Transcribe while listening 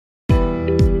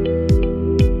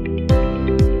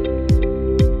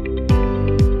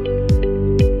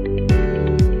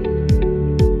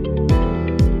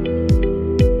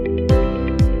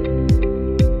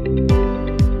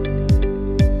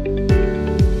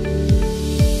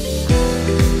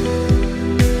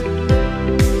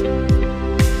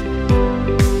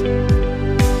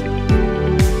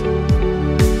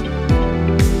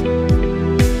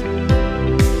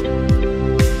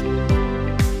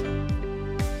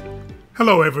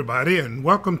Hello, everybody, and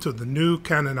welcome to the new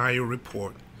Chenaniah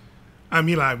Report. I'm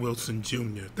Eli Wilson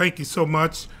Jr. Thank you so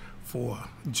much for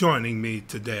joining me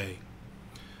today.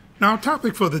 Now, our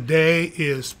topic for the day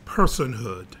is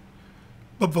personhood.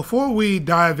 But before we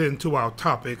dive into our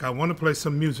topic, I want to play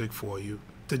some music for you.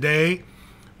 Today,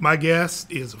 my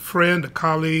guest is a friend, a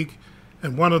colleague,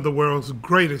 and one of the world's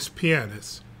greatest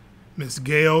pianists, Miss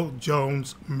Gale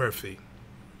Jones-Murphy.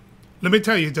 Let me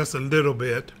tell you just a little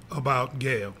bit about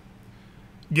Gale.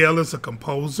 Gale is a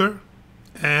composer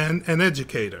and an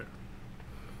educator.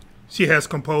 She has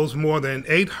composed more than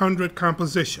 800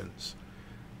 compositions.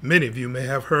 Many of you may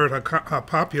have heard her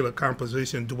popular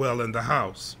composition, Dwell in the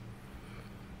House.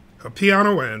 Her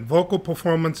piano and vocal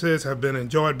performances have been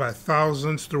enjoyed by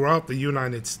thousands throughout the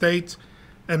United States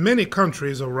and many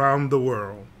countries around the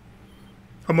world.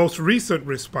 Her most recent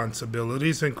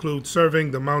responsibilities include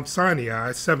serving the Mount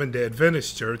Sinai Seventh-day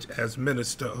Adventist Church as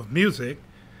Minister of Music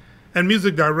and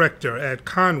music director at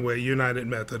Conway United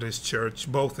Methodist Church,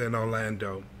 both in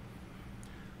Orlando.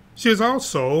 She is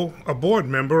also a board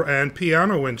member and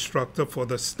piano instructor for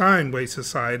the Steinway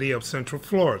Society of Central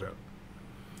Florida.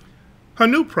 Her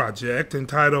new project,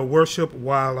 entitled Worship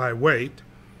While I Wait,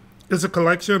 is a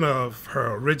collection of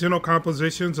her original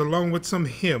compositions along with some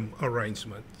hymn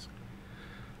arrangements.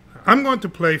 I'm going to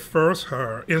play first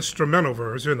her instrumental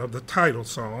version of the title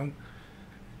song.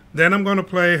 Then I'm going to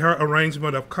play her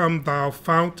arrangement of Come Thou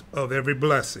Fount of Every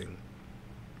Blessing.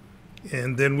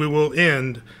 And then we will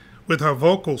end with her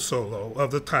vocal solo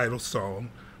of the title song,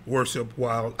 Worship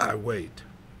While I Wait.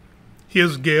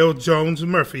 Here's Gale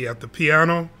Jones-Murphy at the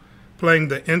piano, playing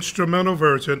the instrumental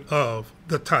version of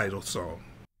the title song.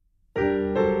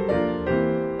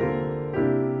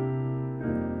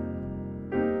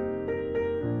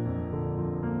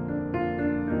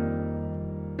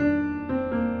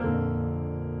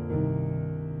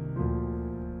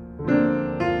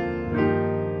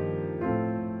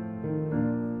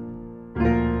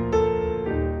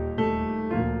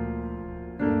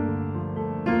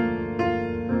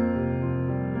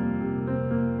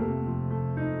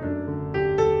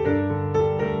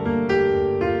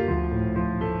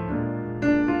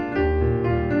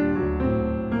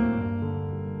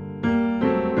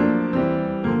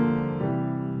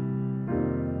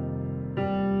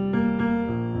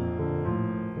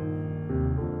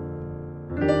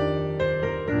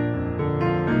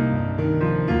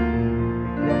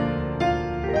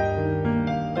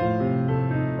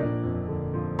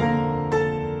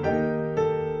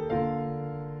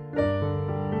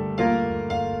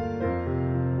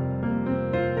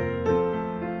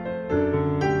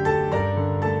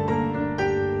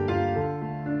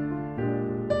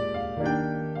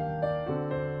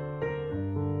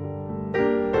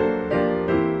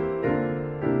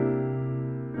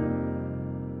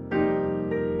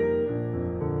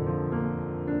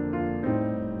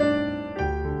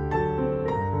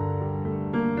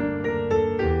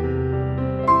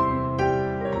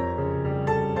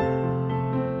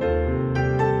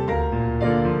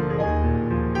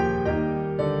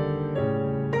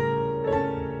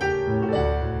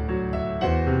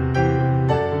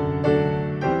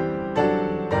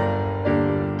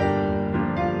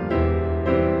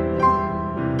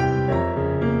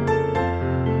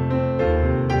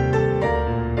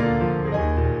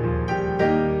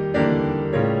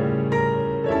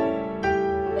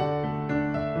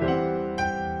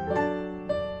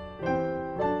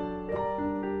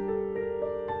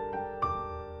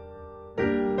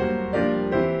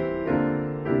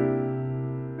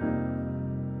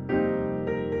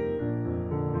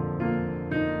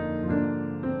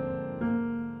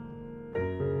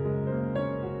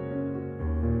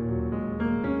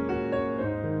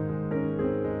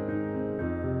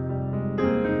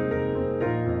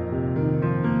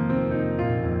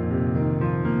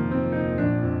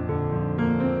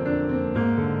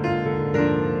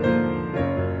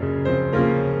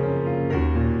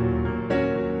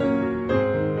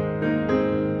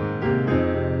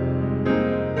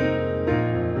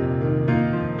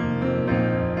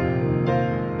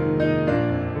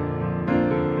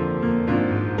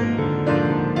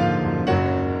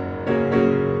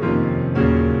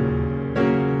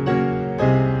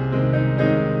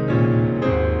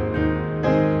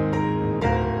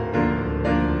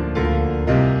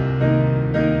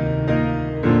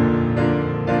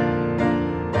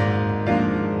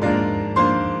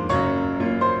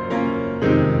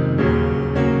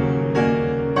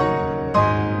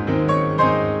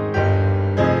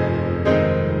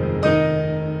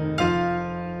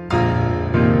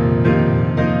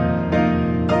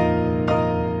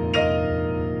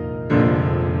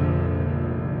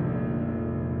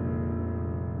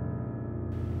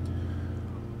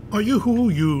 Are you who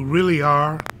you really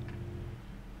are?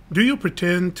 Do you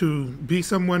pretend to be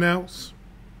someone else?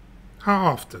 How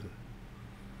often?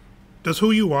 Does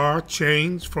who you are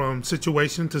change from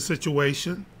situation to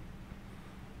situation?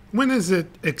 When is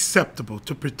it acceptable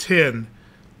to pretend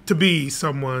to be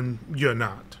someone you're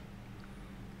not?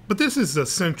 But this is the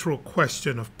central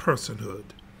question of personhood.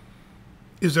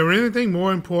 Is there anything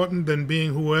more important than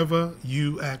being whoever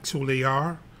you actually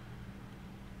are?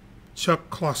 Chuck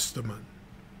Klosterman.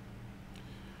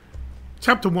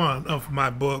 Chapter 1 of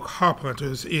my book, Harp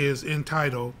Hunters, is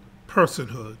entitled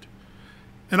Personhood.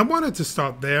 And I wanted to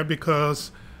start there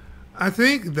because I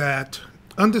think that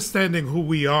understanding who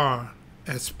we are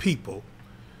as people,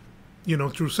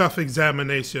 through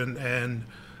self-examination and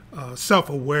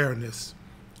self-awareness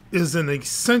is an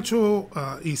essential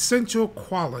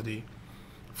quality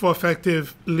for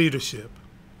effective leadership.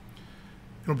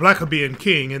 Blackaby and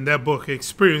King, in their book,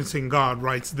 Experiencing God,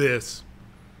 writes this: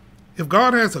 if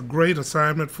God has a great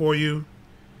assignment for you,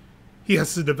 he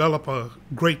has to develop a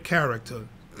great character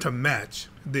to match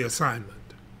the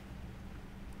assignment.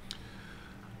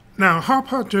 Now, Harp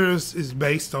Hunters is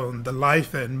based on the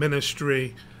life and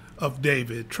ministry of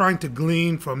David, trying to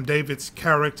glean from David's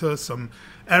character some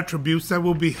attributes that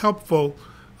will be helpful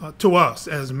to us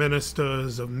as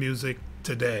ministers of music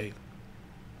today.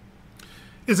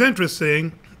 It's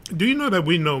interesting. Do you know that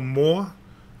we know more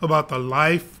about the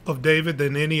life of David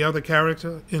than any other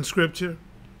character in Scripture?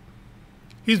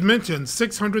 He's mentioned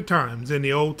 600 times in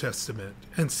the Old Testament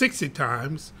and 60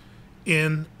 times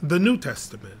in the New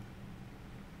Testament.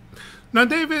 Now,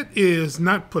 David is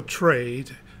not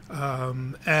portrayed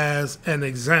as an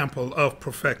example of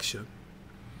perfection.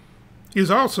 He's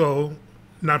also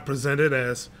not presented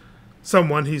as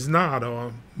someone he's not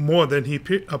or more than he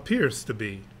appears to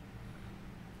be.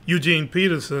 Eugene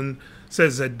Peterson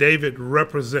says that David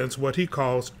represents what he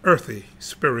calls earthy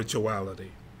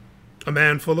spirituality, a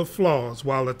man full of flaws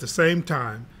while at the same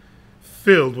time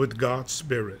filled with God's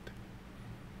Spirit.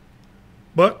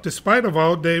 But despite of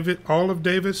all of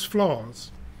David's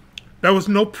flaws, there was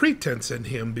no pretense in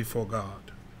him before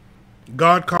God.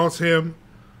 God calls him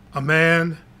a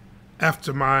man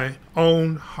after my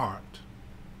own heart.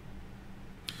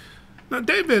 Now,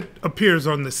 David appears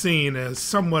on the scene as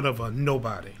somewhat of a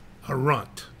nobody, a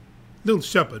runt, little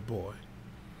shepherd boy.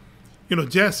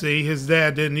 Jesse, his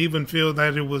dad, didn't even feel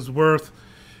that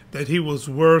he was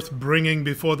worth bringing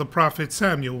before the prophet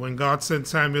Samuel when God sent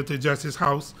Samuel to Jesse's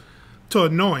house to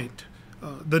anoint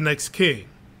the next king.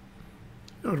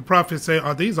 The prophet said,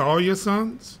 "Are these all your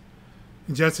sons?"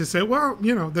 And Jesse said, "Well,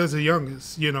 there's a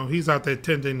youngest. He's out there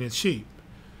tending his sheep."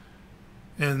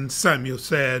 And Samuel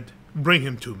said, "Bring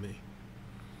him to me."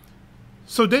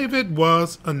 So David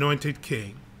was anointed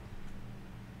king.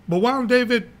 But while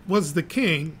David was the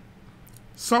king,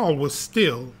 Saul was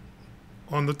still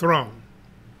on the throne.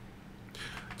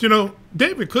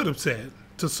 David could have said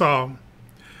to Saul,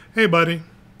 "Hey, buddy,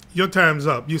 your time's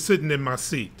up. You're sitting in my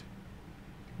seat."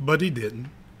 But he didn't,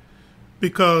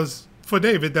 because for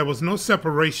David, there was no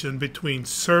separation between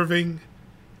serving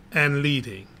and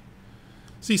leading.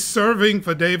 See, serving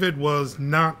for David was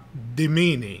not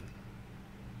demeaning,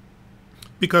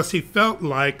 because he felt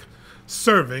like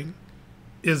serving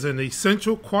is an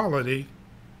essential quality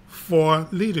for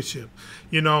leadership.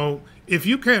 If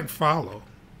you can't follow,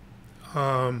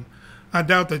 I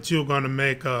doubt that you're going to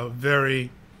make a very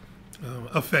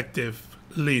effective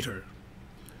leader.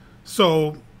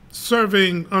 So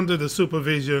serving under the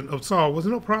supervision of Saul was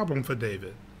no problem for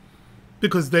David,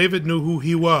 because David knew who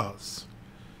he was,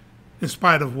 in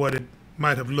spite of what it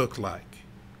might have looked like.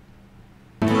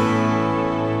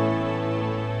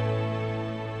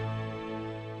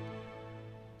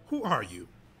 Who are you?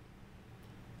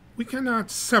 We cannot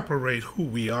separate who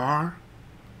we are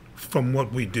from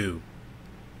what we do.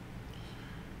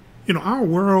 Our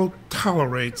world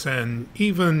tolerates and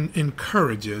even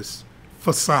encourages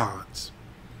facades.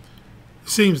 It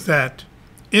seems that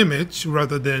image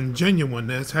rather than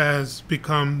genuineness has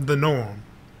become the norm.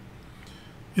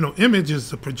 Image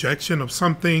is the projection of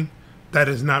something that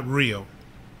is not real.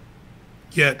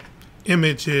 Yet,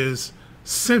 image is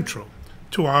central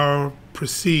to our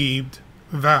perceived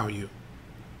value.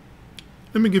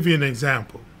 Let me give you an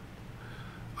example.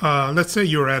 Let's say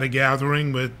you're at a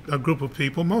gathering with a group of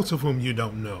people, most of whom you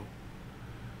don't know,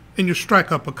 and you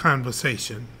strike up a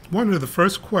conversation. One of the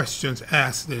first questions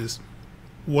asked is,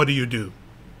 "What do you do?"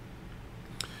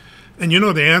 And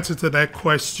the answer to that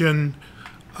question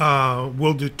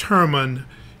will determine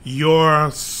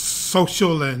your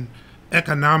social and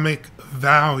economic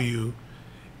value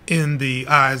in the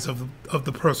eyes of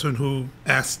the person who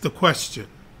asked the question.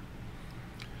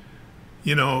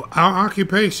 You know, our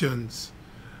occupations,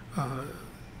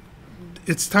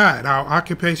 it's tied. Our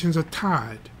occupations are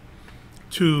tied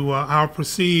to our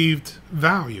perceived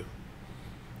value.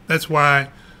 That's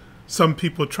why some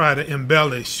people try to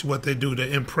embellish what they do to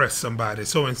impress somebody.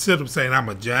 So instead of saying I'm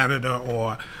a janitor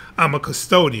or I'm a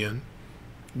custodian,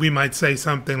 we might say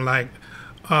something like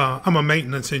I'm a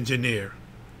maintenance engineer.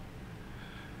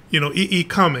 You know, E.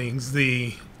 Cummings,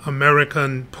 the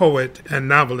American poet and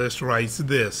novelist, writes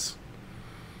this: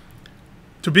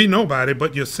 to be nobody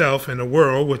but yourself in a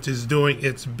world which is doing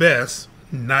its best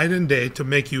night and day to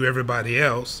make you everybody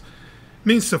else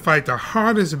means to fight the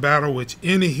hardest battle which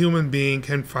any human being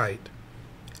can fight,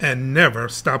 and never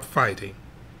stop fighting.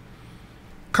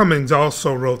 Cummings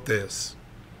also wrote this: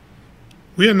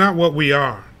 we are not what we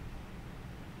are.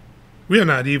 We are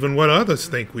not even what others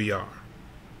think we are.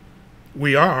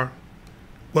 We are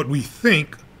what we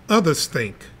think others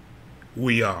think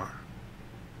we are.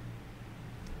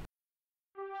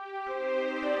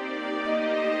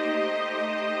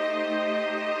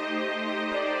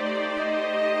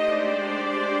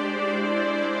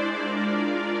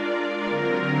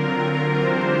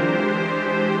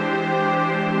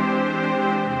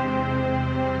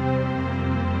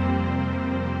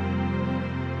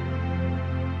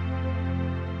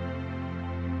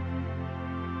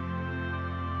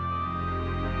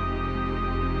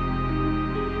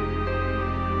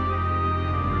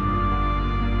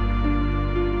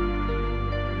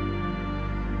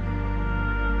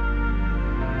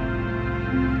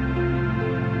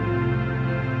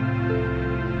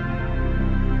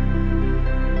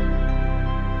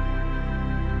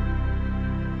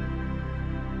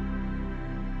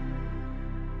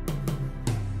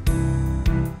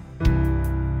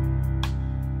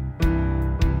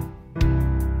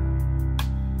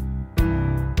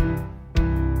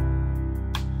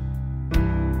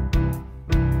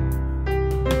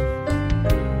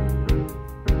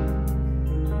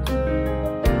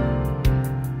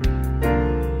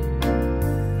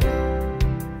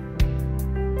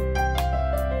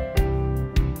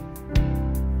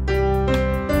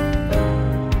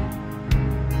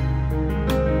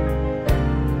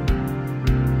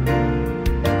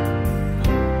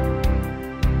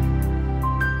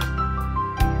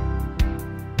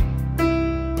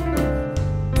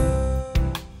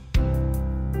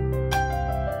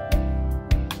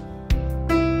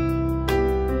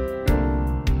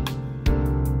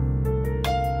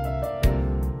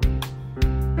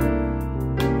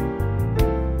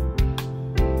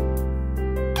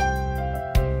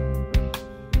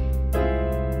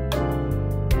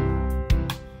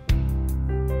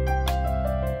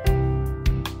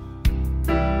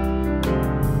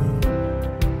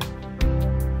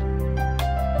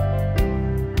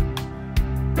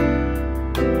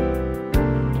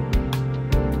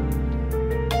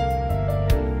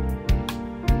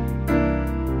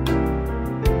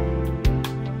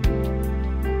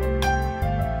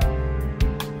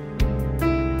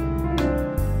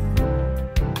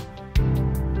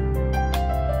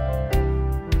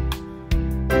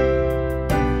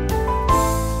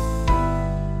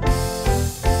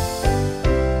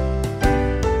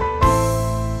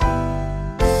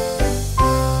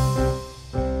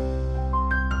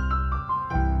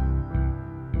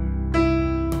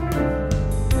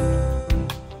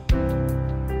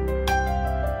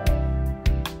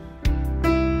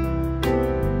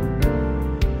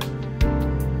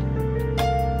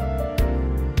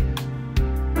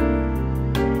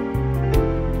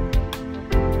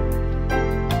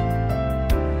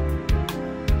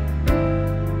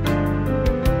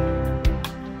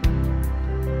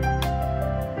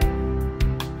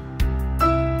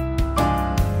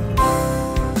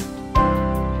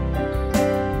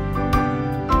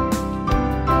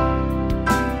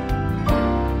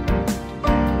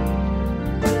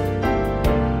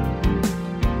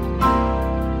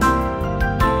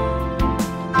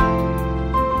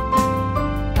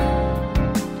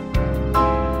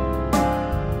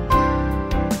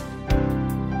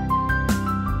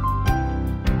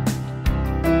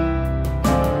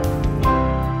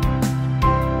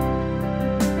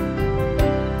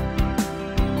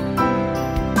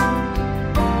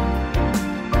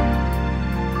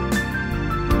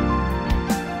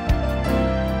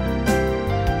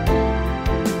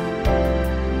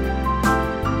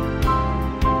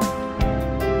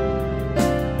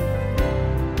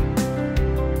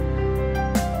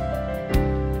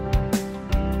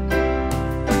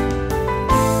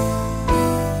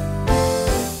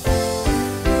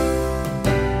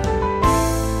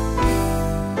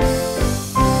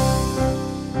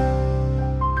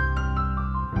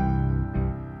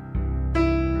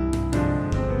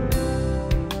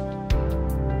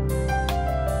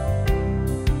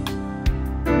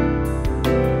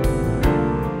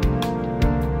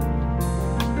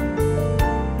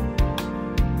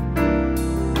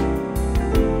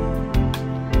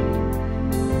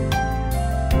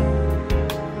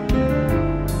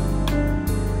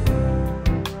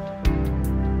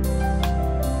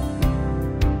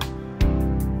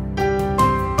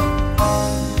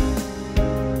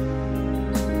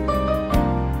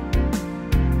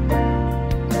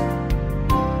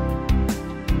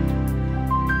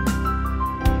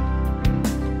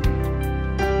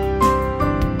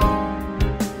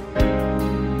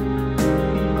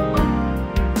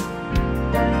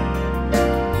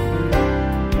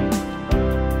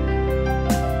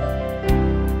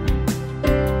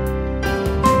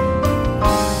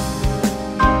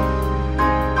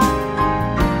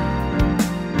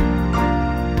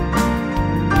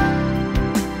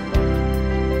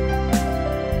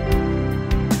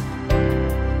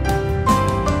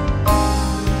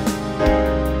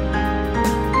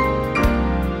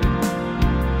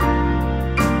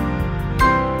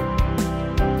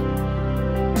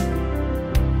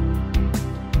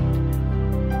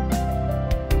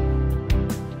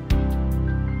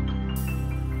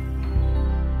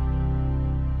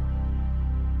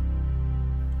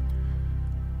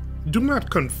 Do not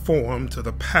conform to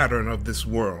the pattern of this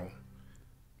world,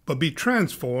 but be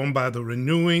transformed by the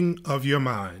renewing of your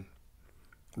mind.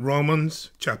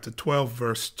 Romans chapter 12,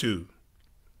 verse 2.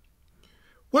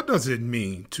 What does it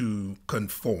mean to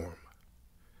conform?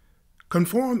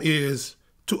 Conform is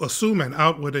to assume an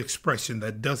outward expression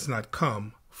that does not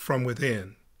come from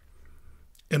within.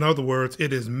 In other words,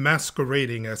 it is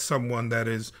masquerading as someone that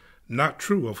is not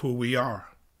true of who we are.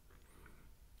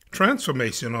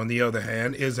 Transformation, on the other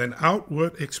hand, is an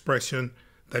outward expression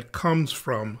that comes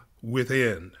from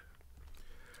within.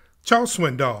 Charles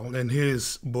Swindoll, in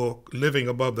his book, Living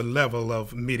Above the Level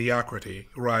of Mediocrity,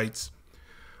 writes,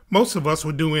 "Most of us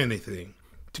would do anything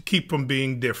to keep from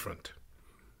being different.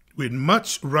 We'd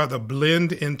much rather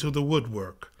blend into the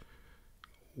woodwork.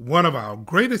 One of our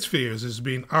greatest fears is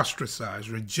being ostracized,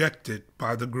 rejected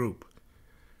by the group.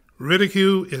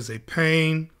 Ridicule is a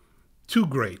pain too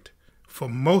great for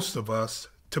most of us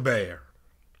to bear."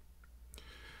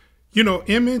 You know,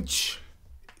 image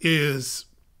is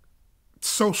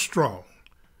so strong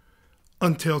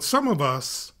until some of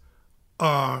us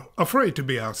are afraid to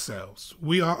be ourselves.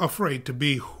 We are afraid to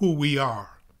be who we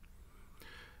are.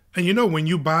 And you know, when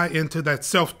you buy into that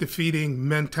self-defeating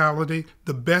mentality,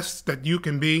 the best that you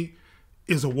can be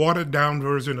is a watered-down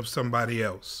version of somebody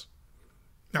else.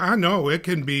 Now, I know it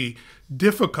can be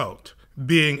difficult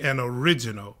being an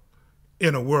original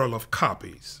in a world of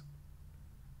copies.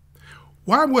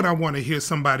 Why would I want to hear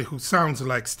somebody who sounds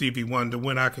like Stevie Wonder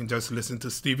when I can just listen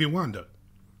to Stevie Wonder?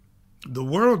 The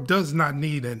world does not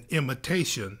need an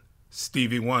imitation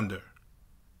Stevie Wonder.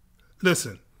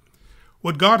 Listen,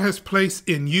 what God has placed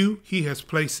in you, He has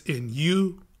placed in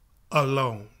you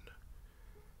alone.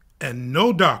 And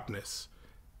no darkness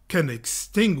can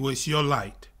extinguish your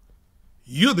light.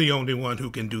 You're the only one who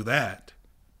can do that.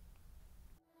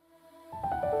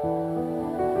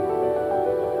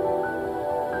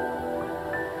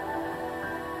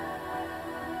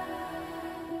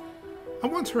 I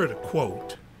once heard a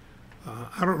quote.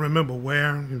 I don't remember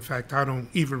where. In fact, I don't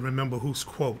even remember whose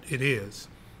quote it is.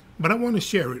 But I want to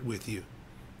share it with you.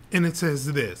 And it says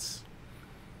this: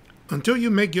 "Until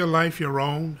you make your life your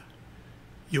own,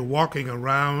 you're walking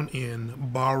around in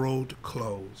borrowed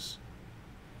clothes."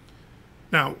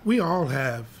 Now, we all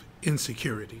have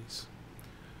insecurities.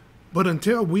 But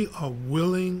until we are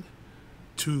willing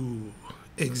to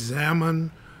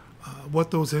examine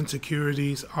what those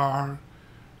insecurities are,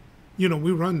 you know,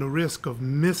 we run the risk of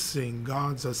missing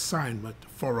God's assignment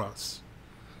for us.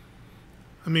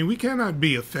 I mean, we cannot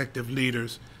be effective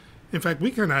leaders. In fact,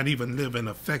 we cannot even live an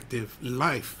effective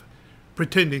life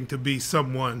pretending to be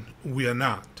someone we are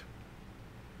not.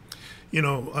 You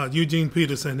know, Eugene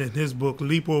Peterson, in his book,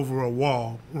 Leap Over a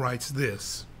Wall, writes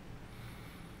this: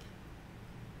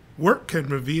 "Work can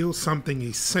reveal something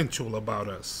essential about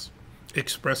us,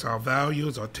 express our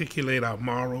values, articulate our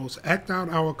morals, act out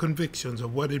our convictions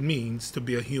of what it means to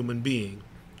be a human being,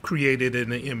 created in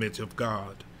the image of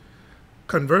God.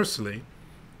 Conversely,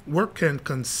 work can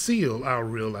conceal our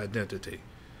real identity.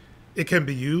 It can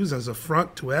be used as a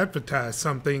front to advertise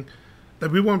something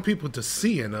that we want people to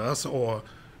see in us or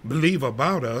believe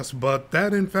about us, but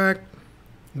that, in fact,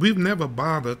 we've never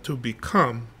bothered to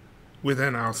become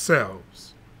within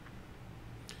ourselves.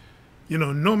 You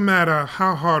know, no matter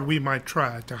how hard we might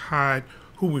try to hide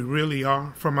who we really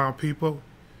are from our people,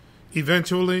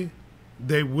 eventually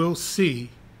they will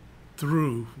see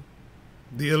through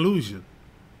the illusion."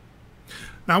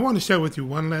 Now, I want to share with you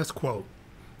one last quote.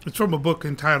 It's from a book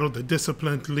entitled The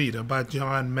Disciplined Leader by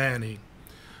John Manning.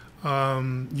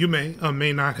 You may or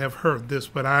may not have heard this,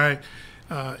 but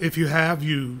if you have,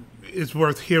 it's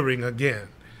worth hearing again.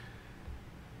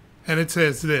 And it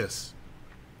says this: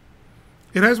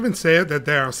 "It has been said that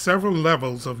there are several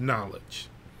levels of knowledge.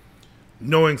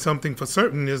 Knowing something for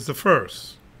certain is the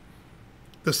first.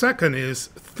 The second is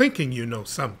thinking you know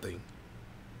something.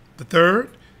 The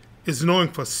third is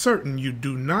knowing for certain you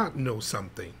do not know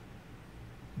something.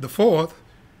 The fourth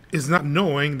is not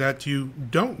knowing that you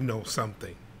don't know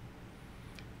something.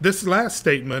 This last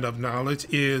statement of knowledge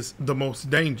is the most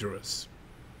dangerous.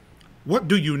 What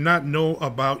do you not know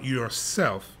about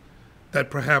yourself that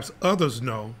perhaps others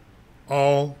know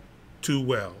all too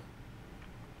well?"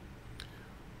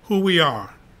 Who we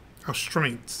are, our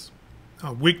strengths,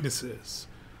 our weaknesses,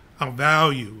 our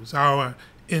values, our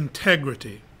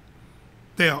integrity,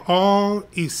 they are all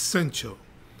essential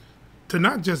to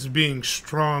not just being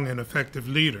strong and effective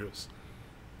leaders.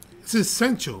 It's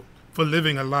essential for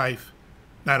living a life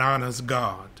that honors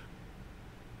God.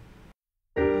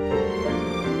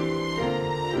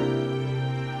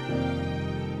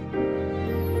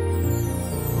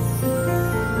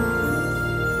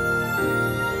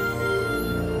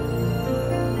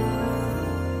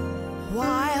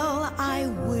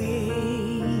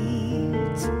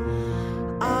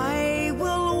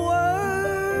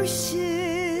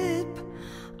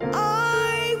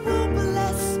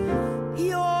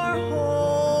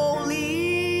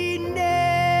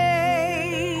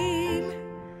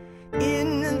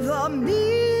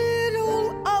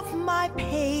 middle of my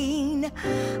pain,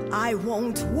 I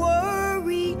won't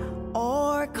worry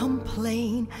or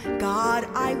complain. God,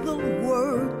 I will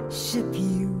worship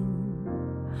you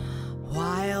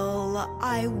while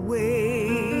I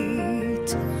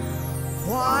wait.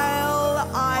 While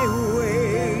I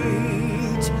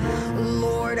wait,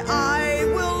 Lord, I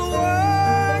will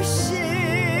worship.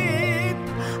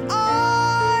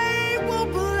 I will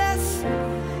bless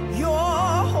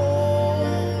your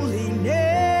holy name.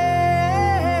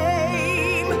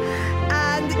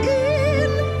 And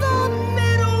in the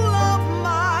middle of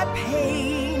my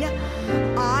pain,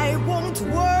 I won't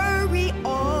worry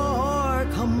or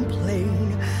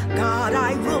complain. God,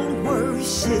 I will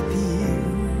worship you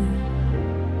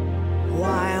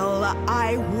while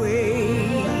I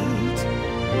wait.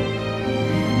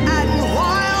 And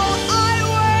while I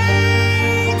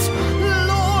wait,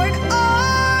 Lord,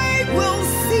 I will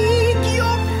seek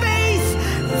your face,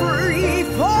 free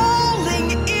falling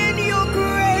in your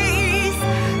grace,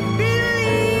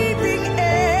 believing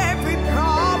every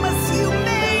promise you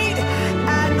made.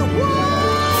 And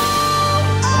while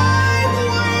I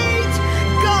wait,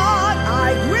 God,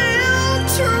 I will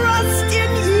trust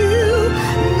in you,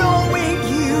 knowing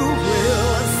you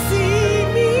will see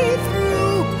me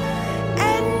through.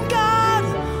 And God,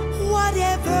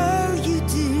 whatever you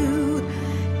do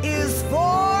is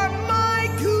for my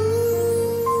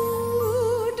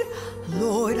good.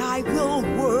 Lord, I will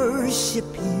worship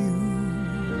you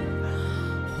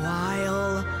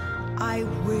while I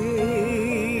wait.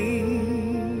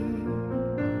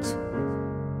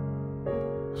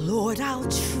 Lord, I'll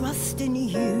trust in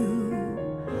you.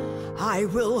 I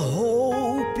will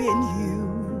hope in you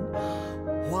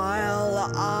while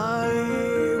I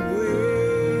wait.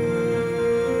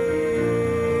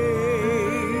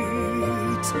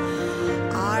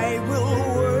 I will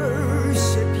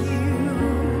worship you.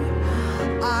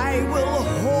 I will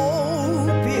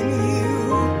hope in you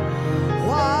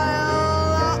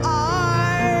while I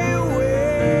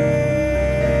wait.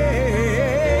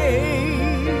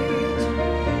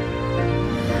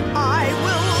 I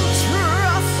will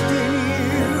trust in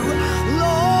you,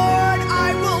 Lord. I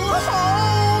will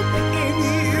hope in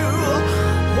you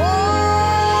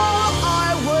while I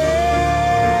wait.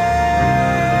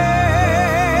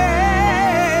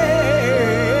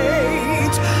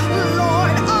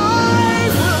 Lord, I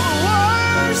will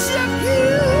worship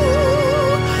you.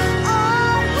 I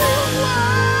will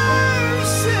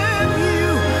worship you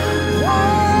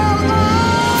while I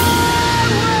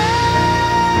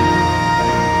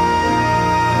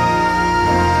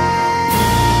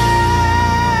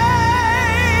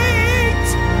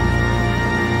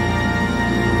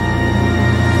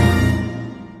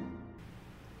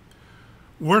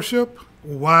Worship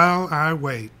While I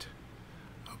Wait.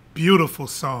 A beautiful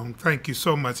song. Thank you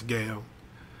so much, Gale.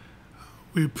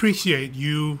 We appreciate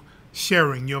you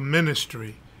sharing your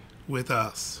ministry with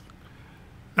us.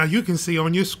 Now, you can see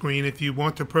on your screen, if you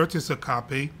want to purchase a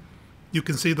copy, you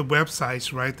can see the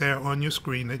websites right there on your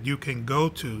screen that you can go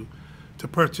to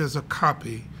purchase a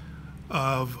copy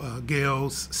of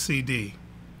Gale's CD.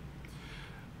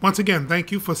 Once again,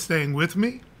 thank you for staying with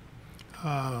me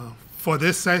for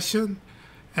this session.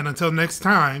 And until next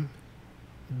time,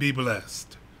 be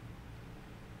blessed.